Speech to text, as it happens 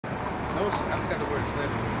I forgot the word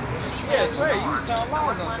slander. Yeah, slander. You was telling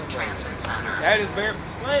lies on somebody. That is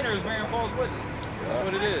slander is bearing false witness. That's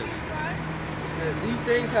what it is. It said, these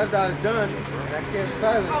things have thou done, and I kept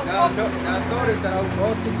silent. Thou thoughtest that I was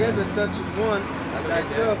altogether such as one as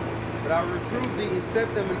thyself, but I reprove thee and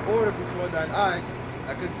set them in order before thine eyes.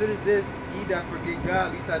 I consider this, ye that forget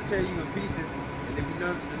God, lest I tear you in pieces, and there be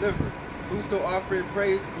none to deliver. Whoso offereth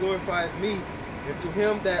praise glorifieth me, and to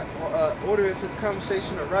him that ordereth his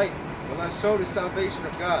conversation aright, will I show the salvation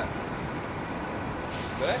of God.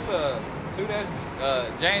 But that's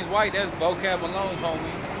James White. That's Vocab Malone's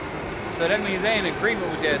homie. So that means they in agreement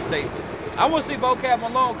with that statement. I want to see Vocab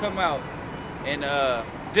Malone come out and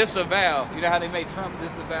disavow. You know how they made Trump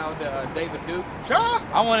disavow David Duke? Sure.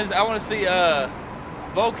 I want to see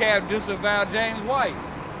Vocab disavow James White.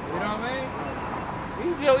 You know what I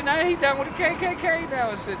mean? Now he's down with the KKK now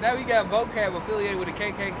and shit. Now we got Vocab affiliated with the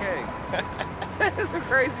KKK. That's some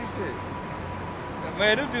crazy shit.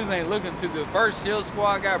 Man, them dudes ain't looking too good. First Shield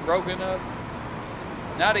Squad got broken up.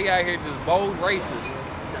 Now they out here just bold racist.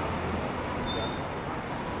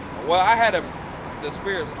 Well, I had the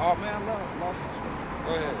spirit. Oh man, I lost my spirit.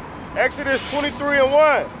 Go ahead. Exodus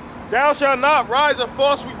 23:1. Thou shalt not rise a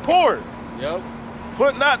false report. Yep.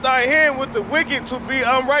 Put not thy hand with the wicked to be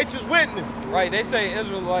unrighteous witness. Right, they say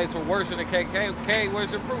Israelites were worse than the KKK.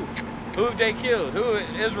 Where's the proof? Who have they killed? Who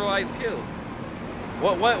have Israelites killed?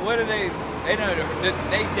 What did they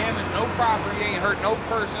damaged no property, they ain't hurt no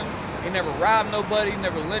person, they never robbed nobody,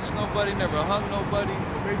 never lynched nobody, never hung nobody.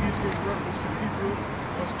 Maybe he's getting reference to the Hebrew.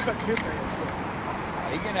 Let's cut his ass up.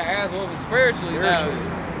 He getting an ass whooping spiritually now.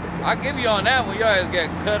 I give you on that one. Y'all guys got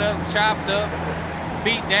cut up, chopped up,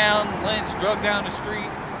 beat down, lynched, drug down the street.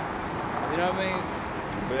 You know what I mean?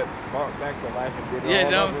 But brought back to life and did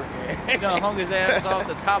it all over again. He done hung his ass off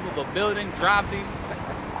the top of a building, dropped him,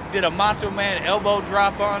 did a Macho Man elbow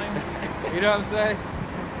drop on him. You know what I'm saying?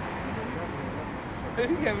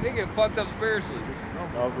 They get fucked up spiritually.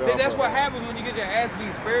 See, that's what happens when you get your ass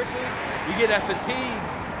beat spiritually. You get that fatigue.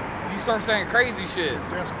 You start saying crazy shit.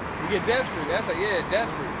 You get desperate.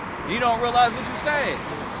 Desperate. You don't realize what you're saying.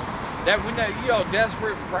 You all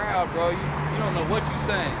desperate and proud, bro. You don't know what you're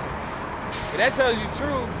saying. If that tells you the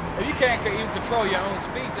truth, if you can't even control your own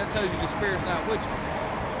speech, that tells you the spirit's not with you.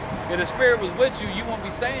 If the spirit was with you, you won't be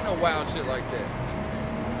saying no wild shit like that.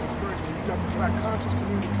 That's crazy. You got the black conscious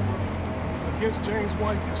community against James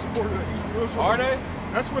White in support of Hebrew Israel. Are they?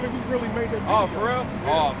 That's when he really made that video. Oh, for real? Yeah.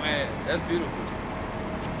 Oh, man. That's beautiful.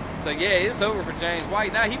 So, yeah, it's over for James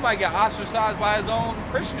White. Now, he might get ostracized by his own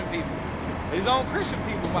Christian people. His own Christian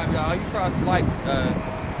people might be like, oh, you cross like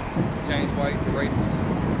James White, the racist,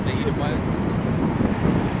 the Edomite.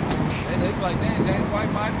 They be like, man, James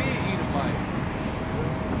White might be an Edomite.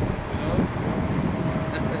 You know?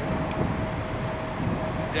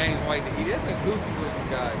 James White, that's a goofy looking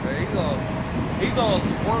guy, man. He's all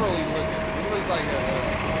squirrely looking. He looks like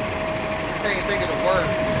I can't think of the word.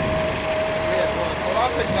 Yeah, well, so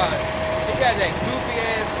I'm thinking about it. He got that goofy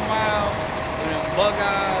ass smile with them bug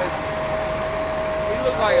eyes. He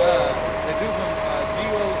look like the dude from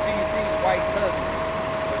GOCC, White Cousin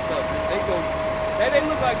or something. They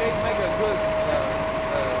look like they make a good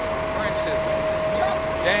friendship.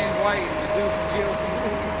 James White and the dude from GOCC.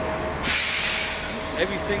 They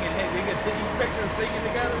be singing. They can sing. You picture them singing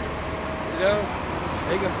together. You know.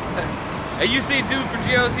 Hey, you see dude from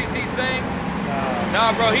GOCC sing?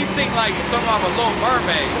 Nah, bro. He sing like something off a Little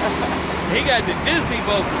Mermaid. He got the Disney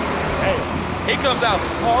vocals. Hey. He comes out,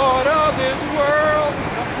 part of this world.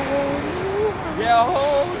 Yeah,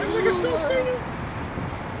 That nigga still singing?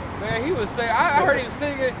 Man, he was singing. I heard him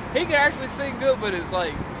singing. He can actually sing good, but it's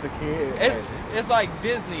like it's a kid. It's like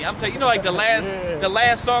Disney. I'm telling you, like the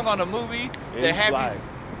last song on the movie, yeah, the happy.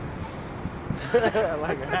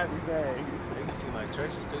 Like a happy day. They be singing like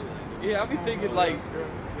churches too. Yeah, I be thinking like,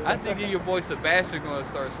 I thinking your boy Sebastian gonna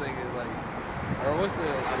start singing like, or what's the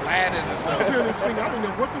Aladdin or something. I was hearing him sing. I didn't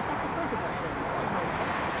know what the fuck to think about that.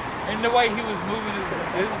 And the way he was moving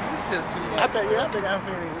it's just too much. I think I've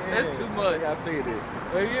seen it. Yeah. That's too much. I think I've seen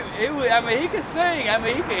it. I mean, he can sing. I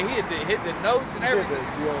mean, he can hit the notes and everything.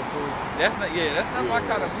 That's not my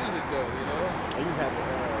kind of music though. You know. I used to have to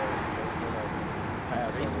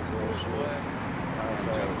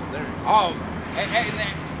and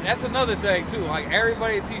that's another thing too. Like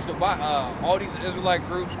everybody that teach all these Israelite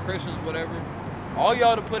groups, Christians, whatever. All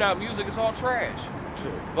y'all to put out music, it's all trash.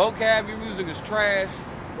 Vocab, your music is trash.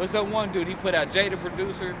 What's that one dude? He put out Jay the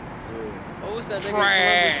producer. Oh, what's that nigga?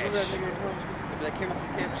 Trash. Remember that nigga in Columbus? That came to some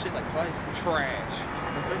camp shit like twice. Trash.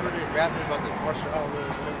 Remember they rapping about the martial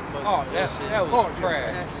outlawed, whatever. Oh, that was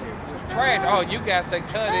trash. That shit. Trash. Oh, you guys, they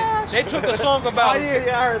cut it. They took a song about. Oh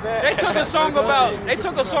yeah, I heard that. They took a song about. They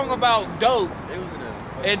took a song about dope It was in a.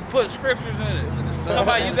 and put scriptures in it. It was in the sun. Talking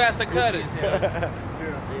about you guys to cut it.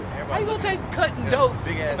 How you gonna take cutting dope?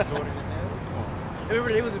 Big ass sword in his hand.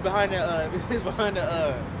 Remember they was behind that. It was behind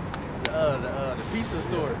the pizza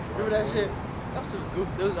store. Remember that shit? That shit was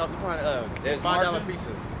goofy. They was up behind $5 pizza.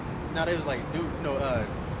 No, they was like, dude, no,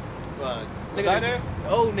 Was I there?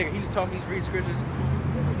 Oh, nigga, he was talking. He's reading scriptures.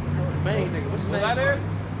 Main nigga, what's his name? Was I there?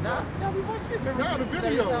 Nah, we watched it. Remember Nah, the we was at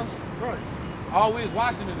video. his house? Right. Oh, we was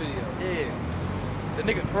watching the video. Yeah. The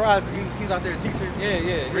nigga Peraz, he's out there teaching. Yeah,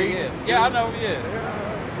 I know, yeah.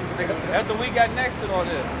 Nigga, That's the week got next to all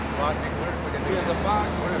this. Bach, nigga, where the fuck that He was nigga a at? Bach.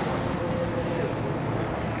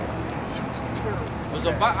 She was terrible. Was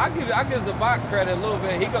a Bach. I give Zabak credit a little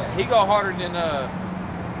bit. He go harder than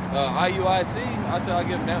IUIC. I'll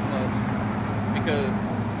give him that much because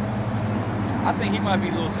I think he might be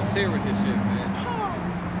a little sincere with his shit, man.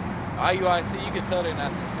 IUIC, you can tell they're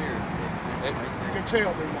not sincere. You can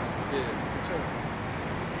tell they're not. Yeah. You can tell.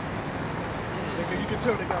 You can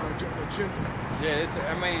tell they got an agenda. Yeah,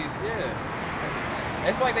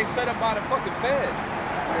 it's like they set up by the fucking feds.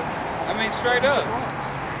 I mean, straight up.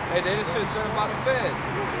 They just should set up by the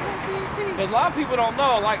feds. But a lot of people don't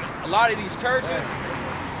know, like a lot of these churches.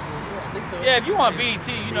 I think so. Yeah, if you want BET,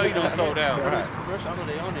 you know you don't sold out. It's commercial. I don't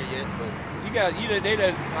know they own it yet, but They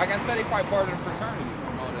like I said, they probably part of the fraternities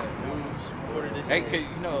and all that. news reported this. They could,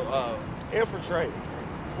 Infiltrate.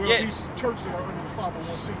 Well, Yeah. these churches that are under the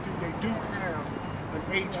 501c3, they do have an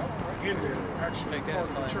agent in there, actually Take that part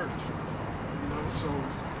of the as church. You know, so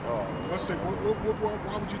let's say,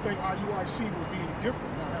 why would you think IUIC would be any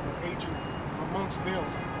different? Not have an agent amongst them.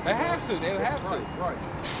 They have to. They would have to. Right.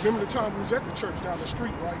 Remember the time we was at the church down the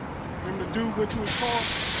street, right? Remember the dude went to his car?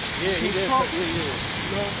 Yeah, he did. Trunk, Yeah.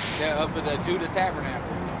 you know? They're up at the Judah Tabernacle.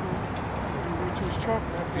 Dude went to his trunk,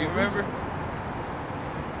 man. For You a remember? reason.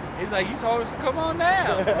 He's like, you told us to come on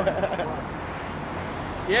down. Right.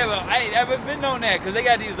 Yeah, but I've been on that because they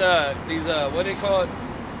got these what they call it?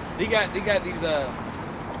 They got these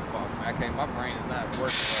fuck, I can't. My brain is not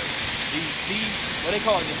working right. These what they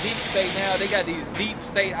call it? The deep state now. They got these deep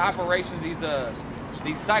state operations.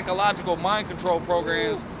 These psychological mind control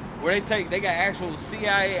programs where they got actual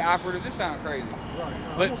CIA operatives. This sounds crazy.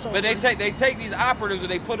 Right. But they take these operatives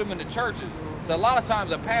and they put them in the churches. So a lot of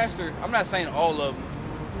times a pastor, I'm not saying all of them,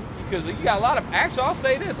 because you got a lot of, actually I'll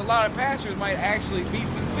say this, a lot of pastors might actually be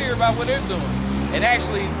sincere about what they're doing and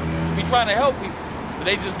actually be trying to help people, but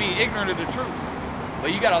they just be ignorant of the truth.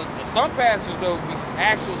 But you got some pastors though be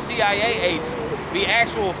actual CIA agents, be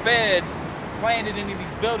actual feds planted into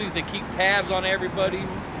these buildings to keep tabs on everybody,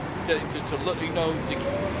 to look, to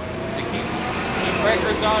keep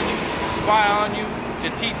records on you, to spy on you, to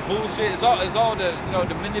teach bullshit. It's all the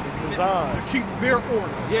the manipulation. To keep their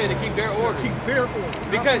order. Yeah, to keep their order. Keep their order.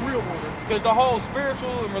 Because not the real order. Because the whole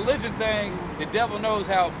spiritual and religion thing, the devil knows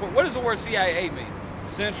how. What does the word CIA mean?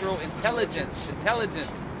 Central Intelligence.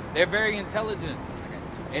 Intelligence. They're very intelligent,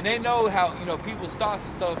 and they know how people's thoughts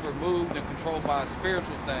and stuff are moved and controlled by a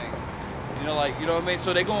spiritual thing. You know what I mean?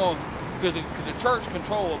 So they go on because the church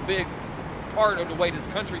control a big part of the way this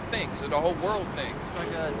country thinks or the whole world thinks. It's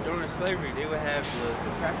like during slavery, they would have the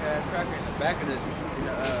cracker in the back of the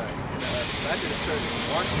back of the church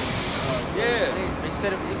marching. They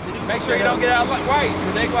set up. Make sure you don't get out right.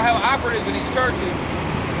 They gonna have operatives in these churches.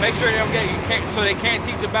 Make sure they don't so they can't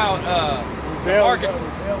teach about market.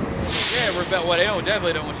 Yeah, well, they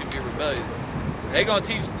definitely don't want you to be rebellious. They gonna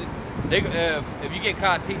teach. If you get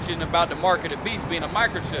caught teaching about the mark of the beast being a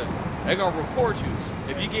microchip, they're gonna report you.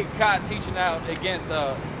 If you get caught teaching out against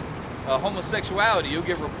homosexuality, you'll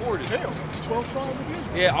get reported. Hell, 12 tribes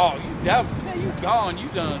against Yeah. Oh, you definitely. Yeah, you gone. You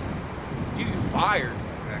done. You fired.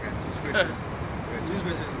 I got two scriptures. in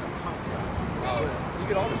the homicide. You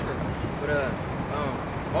get all the scriptures. But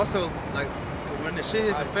also like when the shit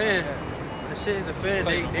hits the fan,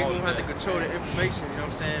 they gonna have to control the information. You know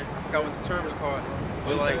what I'm saying? I forgot what the term is called.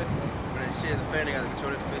 But like when the shit hits the fan, they gotta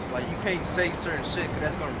control the information. Like you can't say certain shit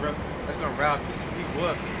because that's gonna rile people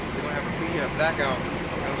up. They're gonna have a media blackout. You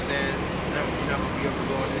know what I'm saying? You're not gonna be able to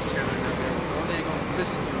go on this channel and everything. The only thing they're gonna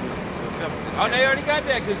listen to is this channel. They already got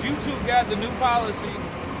that because YouTube got the new policy.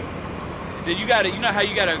 That you gotta, how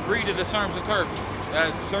you gotta agree to the terms of service. I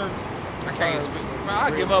can't speak. I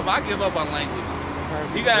give up on language.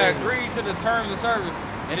 You gotta agree to the terms of service,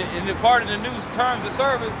 and the part of the new terms of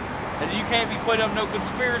service, and you can't be putting up no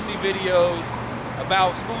conspiracy videos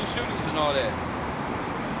about school shootings and all that.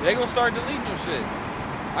 They gonna start deleting your shit.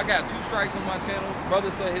 I got 2 strikes on my channel. Brother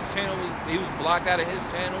said his channel he was blocked out of his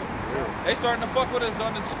channel. Yeah. They starting to fuck with us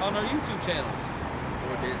on our YouTube channels.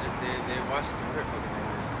 Or they Washington, whatever fucking name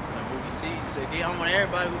is. Movie C said, I don't want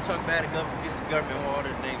everybody who talk bad against the government on all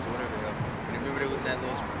their names or whatever. And remember there was that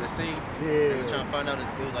little scene? Yeah. They were trying to find out that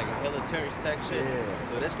there was like a hella terrorist attack shit. Yeah.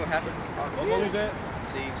 So that's gonna happen. What movie is that?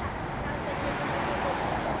 Siege.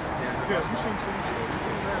 Yes, you seen Siege. It's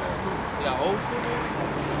a badass movie. Yeah, old school movie?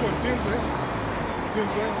 Well, Denzel. With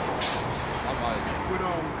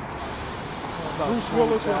Bruce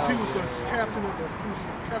Willis he was the captain of the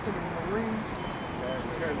Marines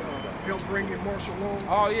and helped bring in martial law.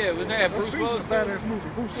 Oh yeah, was that Bruce Willis? It's a badass movie.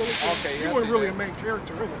 Bruce Willis. Okay, he wasn't really a main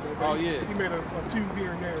character in it though. Oh yeah. He made a few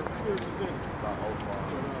here and there appearances in it.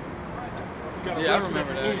 But, yeah, I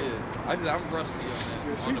remember that. Yeah. I'm rusty on that.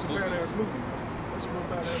 Yeah, she's a badass movie. That's a real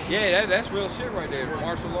badass movie. Yeah, that's real shit right there.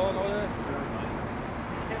 Martial law and all that.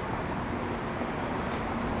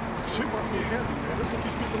 Shit might be heavy, man. That's what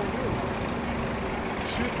these people don't realize.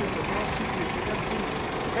 Shit is about to get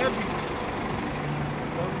heavy.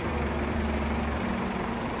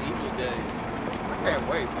 Evil days. I can't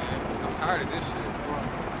wait, man. I'm tired of this shit.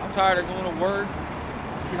 I'm tired of going to work.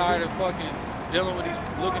 I'm tired of fucking dealing with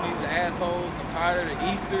looking at these assholes. I'm tired of the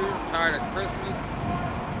Easter. I'm tired of Christmas.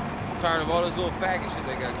 I'm tired of all this little faggot shit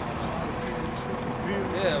they got going on.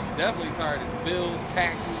 Yeah, I'm definitely tired of bills,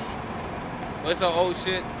 taxes. What's some old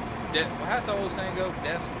shit? How's the old saying go?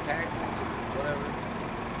 Deaths and taxes, whatever.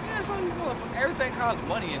 Yeah, it's all these motherfuckers. Everything costs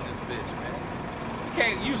money in this bitch, man.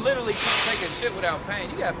 You literally can't take a shit without paying.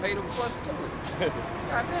 You got to pay to flush the toilet.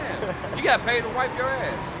 Goddamn. You got to pay to wipe your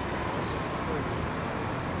ass.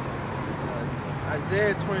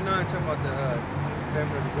 Isaiah 29 talking about the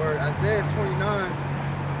family of the word. Isaiah 29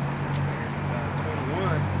 and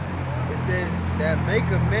 21. It says that make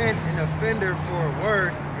a man an offender for a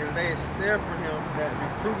word and lay a snare for him that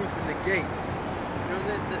reprove him from the gate. You know,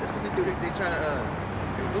 that's what they do. They try to,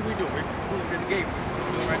 what we doing? We're reproving in the gate. That's what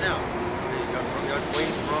we're doing right now. Y'all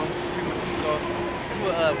ways wrong. Pretty much Esau. That's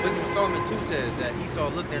what Wisdom of Solomon 2 says, that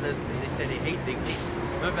Esau looked at us and they said they hate.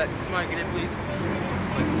 Matter of fact, somebody get it, please?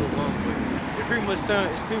 It's like a little long, but it's pretty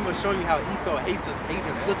much showing you how Esau hates us, hate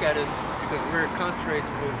him, look at us, because we're concentrated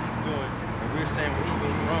to what he's doing. We're saying what he's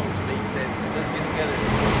doing wrong, so they said, so let's get together and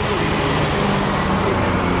see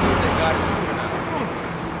that God is true or not.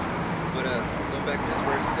 But going back to this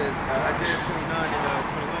verse, it says, Isaiah 29 and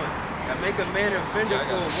 21, that make a man offender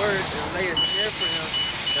for a word and lay a snare for him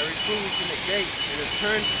that reproves from the gate and has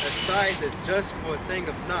turned aside the just for a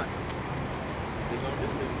thing of naught. They're going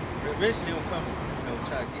to do it. Eventually they're going to come,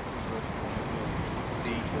 try to get some sort of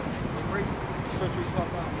seed. Great. That's what we talk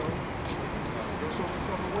about, bro. That's what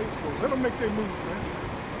we're waiting for. Let them make their move, man.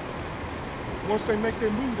 Once they make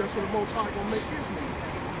their move, that's when the Most High gonna make his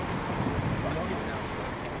moves.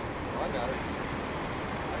 I got it.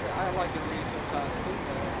 I like to read sometimes too,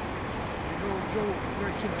 man. Job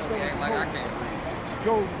 19:7. Like I can't read.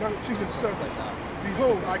 Job 19:7.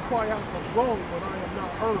 Behold, I cry out of wrong, but I am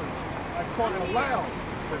not heard. I cry aloud,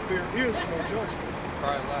 but there is no judgment.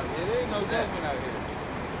 Cry aloud. There is no judgment out here.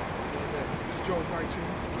 It's Job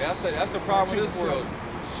 19. That's the problem with this world.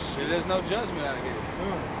 There's no judgment out here.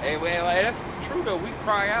 Hey, well, that's true though. We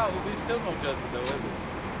cry out, but we still no judgment though, is it?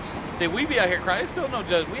 See, we be out here crying. It's still no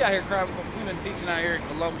judgment. We out here crying. We've been teaching out here in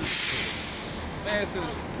Columbus, man,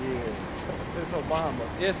 since Obama.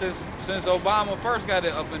 Yeah, since Obama first got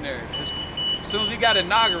it up in there. As soon as he got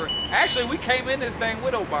inaugurated. Actually, we came in this thing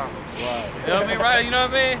with Obama. Right. You know what I mean? Right? You know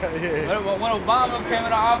what I mean? Yeah. When Obama came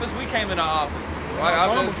into office, we came into office.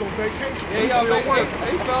 Obama was on vacation. Yeah,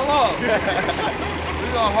 he fell off. We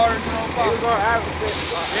was on harder than Obama. He was our advocate.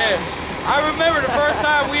 Yeah. I remember the first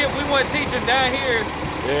time we went teaching down here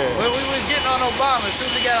when we was getting on Obama as soon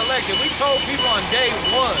as he got elected. We told people on day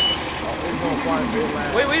one. He's gonna find Bin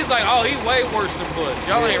Laden. We was like, oh, he way worse than Bush.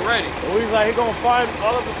 Y'all ain't ready. We was like, he gonna find,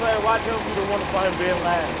 all of a sudden, watch him be the one to find Bin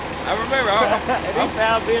Laden. I remember. And he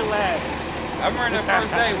found Bin Laden. I remember that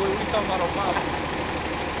first day when we was talking about Obama.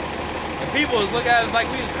 And people was looking at us like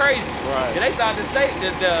we was crazy. Right. Yeah, they thought they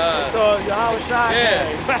thought y'all was shy. Yeah.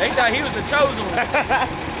 They thought he was the chosen one.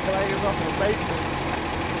 Like he was up in the basement.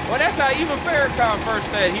 Well, that's how even Farrakhan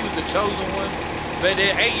first said he was the chosen one. But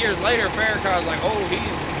then 8 years later, Farrakhan's like, oh, he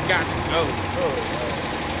got to go.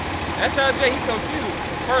 That's how he confused.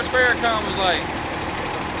 First, Farrakhan was like,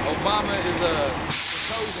 Obama is the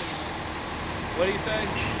chosen one. What did he say?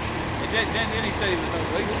 And then he said he was at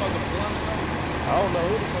least smoking a blunt or something. I don't know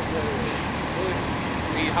who the fuck that is.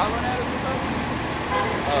 He hollering at us or something?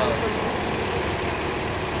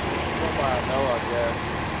 Somebody I know, I guess.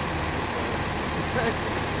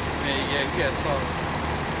 Yeah, you gotta start.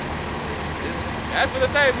 That's the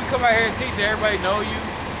thing. We come out here and teach, everybody know you.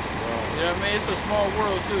 You know what I mean? It's a small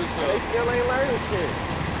world too, so. They still ain't learning shit.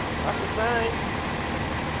 That's the thing.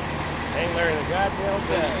 They ain't learning a goddamn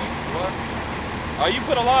thing. What? Oh, you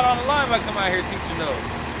put a lot on the line by coming out here teaching though.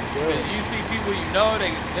 Yeah. You see people you know,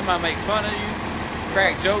 they might make fun of you,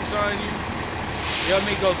 crack jokes on you. You know what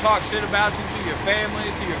I mean? Go talk shit about you to your family,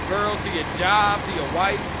 to your girl, to your job, to your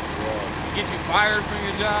wife. Get you fired from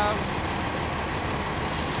your job.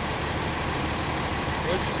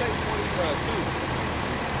 What'd you say? 22.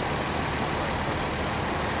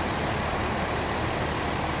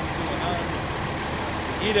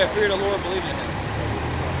 Ye that fear the Lord, believe in him.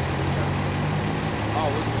 Oh,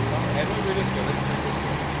 and let me read this good.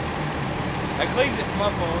 Ecclesiastes, my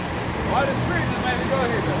phone. Why the Spirit just made me go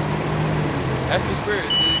here, though? That's the Spirit,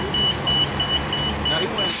 see? Now, he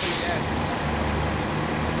went to Ecclesiastes.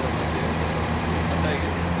 Just take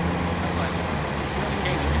it. I'm like, the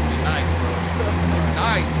king is gonna be nice, bro.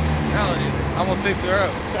 Nice. I'm telling you. I'm gonna fix her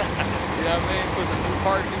up. You know what I mean? Put some new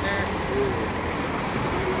parts in there.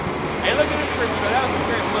 Hey, look at this scripture, that was a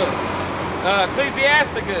great look.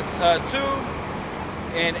 Ecclesiasticus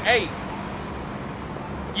 2:8.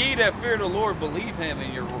 Ye that fear the Lord, believe him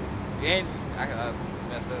in your I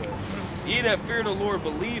messed that up. Ye that fear the Lord,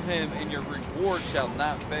 believe him, and your reward shall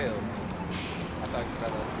not fail. I thought you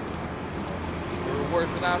said that. Your reward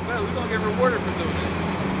shall not fail. We're gonna get rewarded for doing it.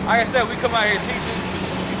 Like I said, we come out here teaching.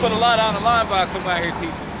 We put a lot on the line by coming out here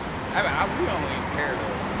teaching. I mean, we don't even care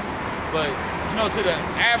though. But you know, to the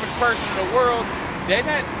average person in the world, the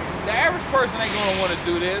average person ain't gonna want to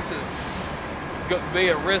do this and be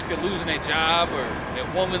at risk of losing their job or a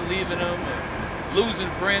woman leaving them or losing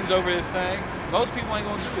friends over this thing. Most people ain't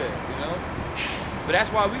gonna do that, you know. But that's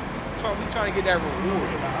why we try to get that reward.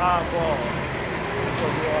 The eyeball.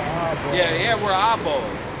 Yeah, we're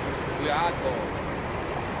eyeballs. We're oddballs.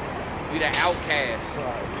 We the outcasts.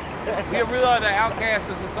 We really are the outcasts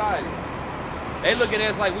of society. They look at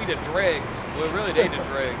us like we the dregs. Well, really, they the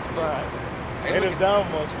dregs. Right. They the dumb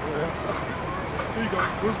ones, for real. Here you go.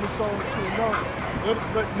 Wisdom Psalm 2:9.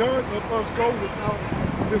 Let none of us go without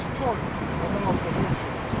this part of our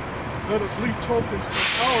fellowships. Let us leave tokens of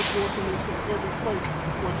our joyfulness in every place,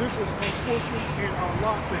 for this is our fortune and our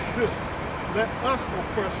lot is this. Let us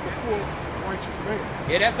oppress the poor righteous man.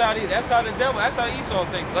 Yeah, that's how the devil, that's how Esau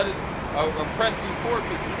thinks. Let us oppress these poor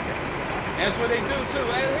people. And that's what they do too.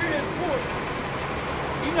 Hey, here it is, poor.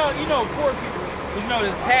 You know, poor people. You know,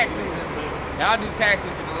 there's tax season. Now I do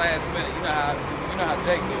taxes at the last minute. You know how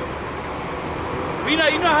Jake do it. You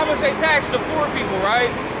know how much they tax the poor people, right?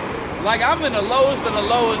 Like I'm in the lowest of the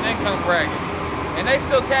lowest income bracket, and they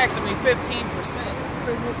still taxing me 15%.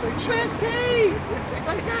 15.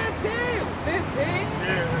 Like goddamn, 15.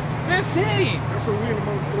 Yeah. 15. That's what we in the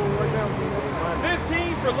moment doing right now.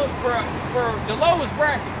 15 for the lowest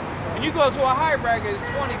bracket. When you go to a higher bracket, it's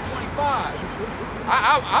 20, 25.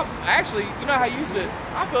 I actually, you know how you used to,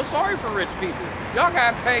 I feel sorry for rich people. Y'all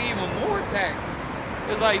gotta pay even more taxes.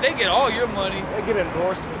 It's like they get all your money. They get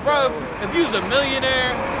endorsements. Bro, if you was a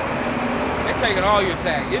millionaire, they're taking all your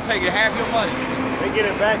tax. You're taking half your money. They get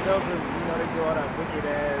it back though, because you know they do all that wicked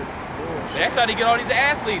ass bullshit. That's how they get all these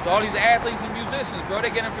athletes and musicians, bro.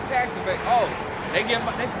 They get them for taxes back. Oh, they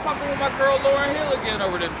fucking with my girl Lauren Hill again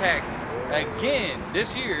over them taxes. Again,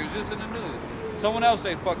 this year, it's just in the news. Someone else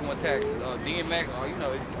ain't fucking with taxes. DMX, you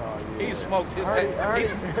know, he smoked his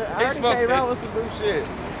taxes. He smoked came out with some new shit.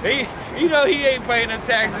 You know he ain't paying them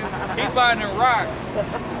taxes. He buying them rocks.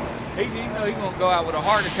 He know he gonna go out with a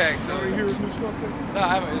heart attack soon. You hear his new stuff there? No, I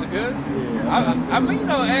haven't. Is it good? Yeah. I mean, you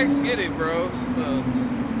know, X get it, bro. So,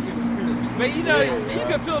 but you know, you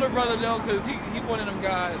can feel the brother though, cause he one of them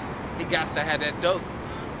guys. He got to have that dope.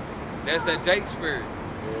 That's that Jake spirit.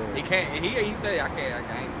 He can't. He said I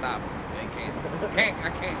can't stop him. I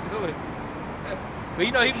can't do it. But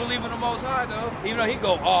you know he believe in the Most High though. Even though he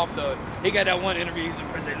go off though. He got that one interview. He's in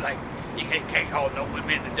prison like you can't call no one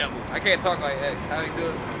man the devil. I can't talk like X. How he do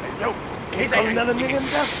it? Yo, He say another nigga the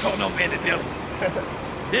devil. Call no man the devil.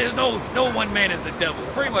 There's no one man is the devil.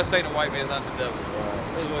 Pretty much saying the white man's not the devil.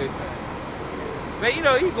 That's what he's saying. But you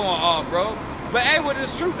know he going off, bro. But hey, with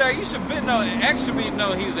this truth there, you should X should be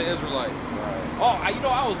know he's an Israelite. Oh, you know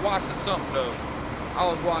I was watching something though. I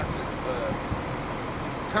was watching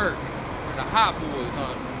Turk from the Hot Boys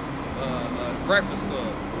on Breakfast Club.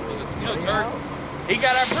 You know Turk? He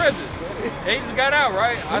got out of prison. He just got out,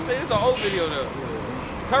 right? I think it's an old video though.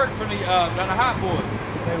 Turk from the Hot Boys.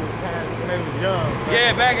 They was young.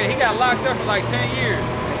 Yeah, he got locked up for like 10 years.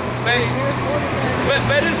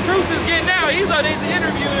 But his truth is getting out. He's on these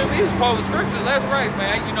interviewing him. He was quoting scriptures. That's right,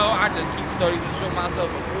 man. You know, I just keep studying to show myself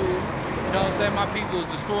approved. You know what I'm saying? My people is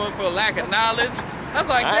destroyed for lack of knowledge. I was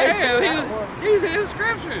like, I ain't damn, seen that one. he's in his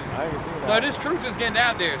scriptures. I ain't seen that. So this truth is getting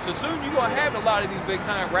out there. So soon you're going to have a lot of these big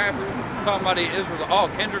time rappers talking about the Israel. Oh,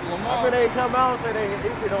 Kendrick I Lamar. mean, they come out and say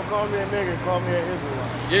he said, don't call me a nigga, call me an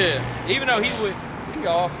Israelite. Yeah, even though he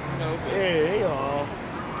off, you know. But, Yeah, he all.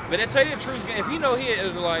 but they tell you the truth, if he know he an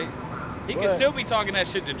Israelite, he can What? still be talking that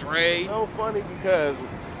shit to Dre. It's so funny because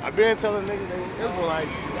I've been telling niggas they Israelites.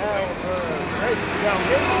 Now, they got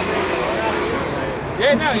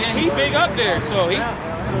Yeah, no, and he big up there, so he's.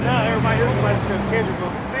 now everybody Israelites because Kendrick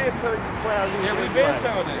been telling you crowds. Yeah, we been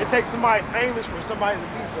selling it. It takes somebody famous for somebody to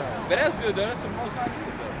be something. But that's good though. That's the most high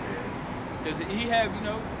good though. Because he have, you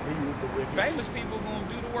know, famous people gonna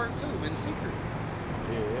do the work too in secret.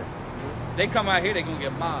 Yeah. They come out here, they gonna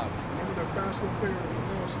get mobbed. Remember that basketball player,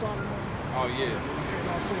 Lamar Stoudemire? Oh yeah. He came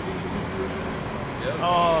out saying he was a Hebrew Israelite. Yep.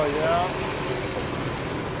 Oh yeah.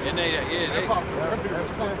 And they, That popular. That video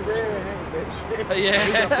was popular. yeah.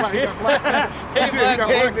 He got black. He He got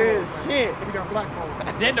black. blackballed. Shit. He got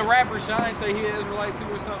blackballed. Then the rapper Shine say he an Israelite too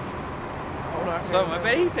or something. Something.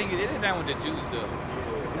 But he think it is down with the Jews though.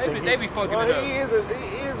 They be fucking well, it up. He is a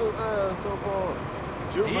so-called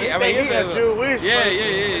Jew. Yeah, He's a Jewish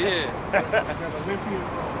Yeah. That Olympian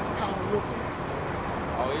powerlifter,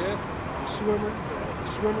 Oh yeah. the swimmer.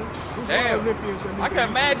 Who's Damn. all Olympians that I can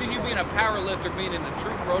imagine you being a power lifter being in the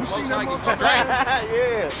truth, bro. You Most seen that likely motherfucker? strength.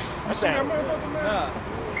 Yeah. You see that motherfucker, man? Nah.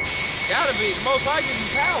 Gotta be. Most likely be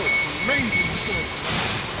power. Amazing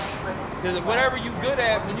strength. Because whatever you good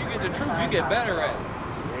at, when you get the truth, you get better at it.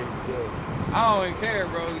 I don't even care,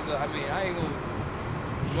 bro. I mean, I ain't gonna.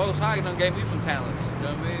 Most High done gave me some talents. You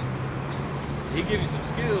know what I mean? He give you some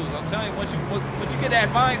skills. I'm telling you, once you get that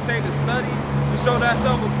mind state to study, to show that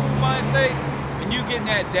self-approved mind state, and you getting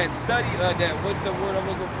that study, that what's the word I'm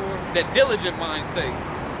looking for? That diligent mind state.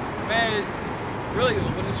 Man, really,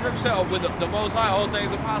 when the scripture says, with the Most High, all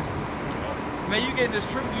things are possible. Man, you getting this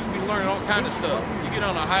truth, you should be learning all kind of stuff. You get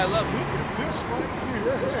on a high level. Look at this right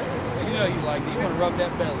here. You know you like it. You want to rub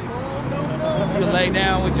that belly. No. You lay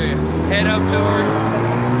down with your head up to her,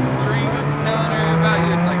 dreaming, telling her about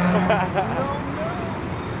you. It's like, No.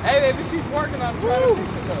 hey, baby, she's working on trying to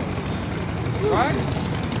fix it though. Right?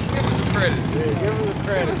 Give her some credit. Yeah, give her the Give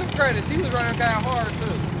credit. her some credit. She was running kind of hard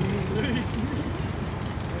too.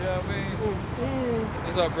 You know what I mean?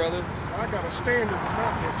 What's up, brother? I got a standard in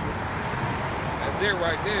my bitches. That's it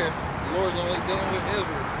right there. The Lord's only dealing with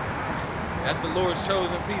Israel. That's the Lord's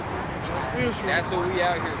chosen people. Just Israel. That's what we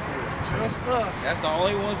out here for. Just us. That's the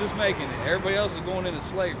only ones that's making it. Everybody else is going into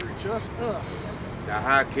slavery. Just us. Now,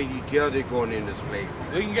 how can you tell they're going into slavery?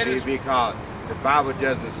 We can get It's it. because the Bible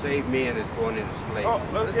doesn't say men is going into slavery. Oh,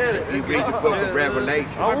 let's get it. You read the book of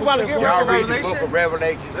Revelation. Oh, we about to get Y'all read the Revelation? book of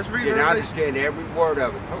Revelation. Let's read and Revelation. understand every word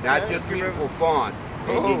of it. Not just read it for fun.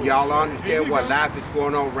 And then y'all Here understand you what go. life is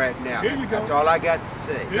going on right now. Here you go. That's all I got to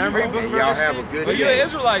say. Here you go. And y'all have a good But you're day. an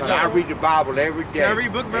Israelite, 'Cause though. I read the Bible every day. Can I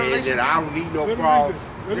read book of Revelation? And then I don't need no Let me false read this.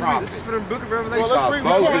 Let me read This prophets. is for the book of Revelation. Well, let's read-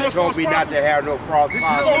 Moses us told false me not to prophets? have no false This is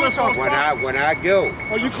prophets all false prophets. when I go.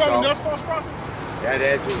 Are you calling So, us false prophets? That's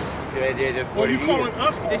Or what are you it calling is.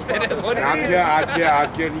 us He false said that's prophets? what it is.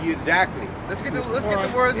 I'm telling you exactly. Let's get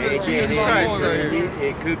the words of It- Jesus it- Christ.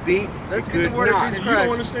 it could be. Let's it get the could word of not. Jesus And you don't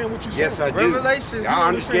Christ. understand what you're Yes, I saying. do. Revelations, I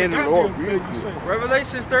understand the Lord real you good. saying.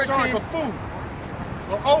 Revelations You sound like 13. a fool.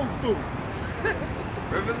 An old fool.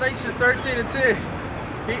 Revelations 13 and 10.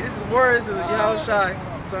 This is the words of Yahushua,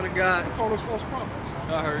 Son of God. Call us false prophets.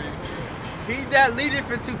 I heard you. He that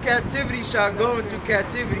leadeth into captivity shall go into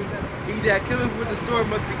captivity. He that killeth with the sword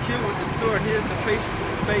must be killed with the sword. Here's the patience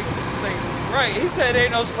and the faith of the saints. Right, he said there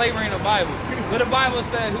ain't no slavery in the Bible. But the Bible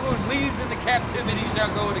said, who leads into captivity shall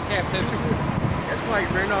go into captivity. That's why he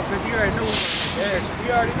ran off, because he already know. Yeah,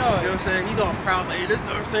 you already know You know what I'm it. saying? He's all proud. Like, hey, this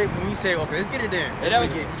never say when we say, okay, let's get it there. Yeah, that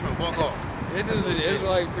was- He's gonna walk off. It was an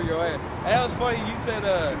Israelite for your ass. And that was funny, you said,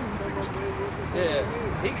 yeah,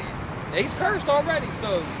 he's cursed already,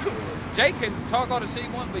 so Jake can talk all the shit he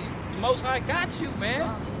wants, but the Most High got you,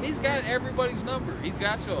 man. He's got everybody's number. He's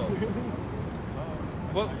got y'all.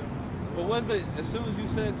 But was it, as soon as you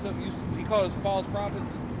said something, he called us false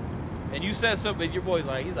prophets? And you said something, and your boy's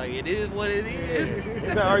like, he's like, it is what it is. He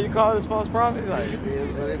said, are you calling this false prophet? He's like, it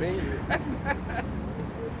is what it is.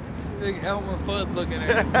 Big Elmer Fudd looking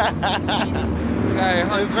at us.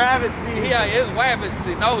 It's rabbit seed. Yeah, it's wabbit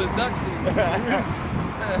seed. No, it's duck seed.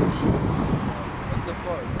 What the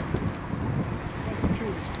fuck?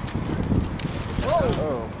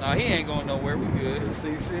 Oh, No, he ain't going nowhere. We good.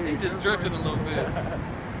 CC. He just drifting a little bit.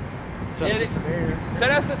 Tucking some air. So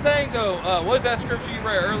that's the thing, though. What's that scripture you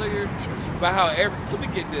read earlier about how let me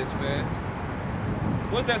get this, man.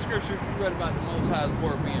 What's that scripture you read about the Most High's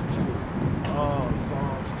word being pure?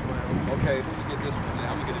 Okay, let me get this one.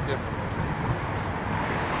 I'm gonna get a different one.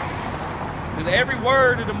 Because every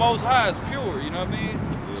word of the Most High is pure. You know what I mean?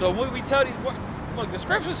 Yeah. So when we tell these words, look, the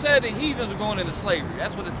scripture said the heathens are going into slavery.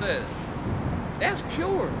 That's what it says. That's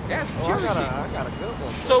pure. That's purity. I got a good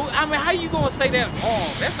one. So I mean, how you gonna say that's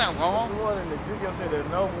wrong? That's not wrong. The one in Ezekiel said that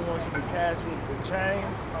no one should be cast with the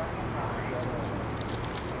chains.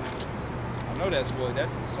 I know that's what.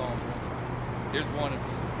 That's in Psalm. There's one.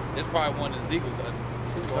 There's probably one in Ezekiel.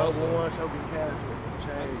 No one shall be cast with the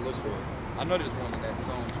chains. Look for it. I know there's one in that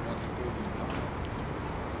Psalms 140.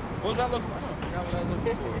 What was I looking for? I forgot what I was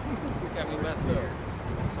looking for. It got me messed up.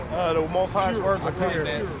 The Most High's words are clear.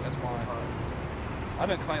 That's mine. I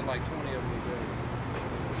done claimed like 20 of them a day.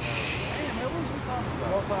 Damn, man, what was we talking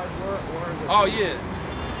about? Most High's words. Oh, yeah.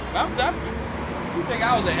 You think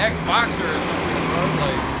I was an ex-boxer or something, bro?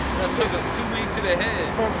 Like, that took me to the head.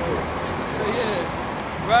 Yeah.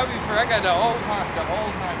 Bro, I got the Alzheimer's.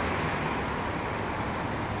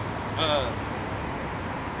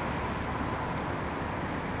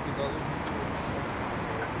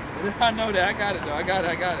 I know that. I got it, though. I got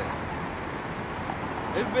it.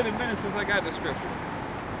 It's been a minute since I got the scripture.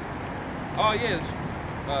 Oh, yes.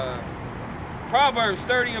 Proverbs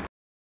 30 and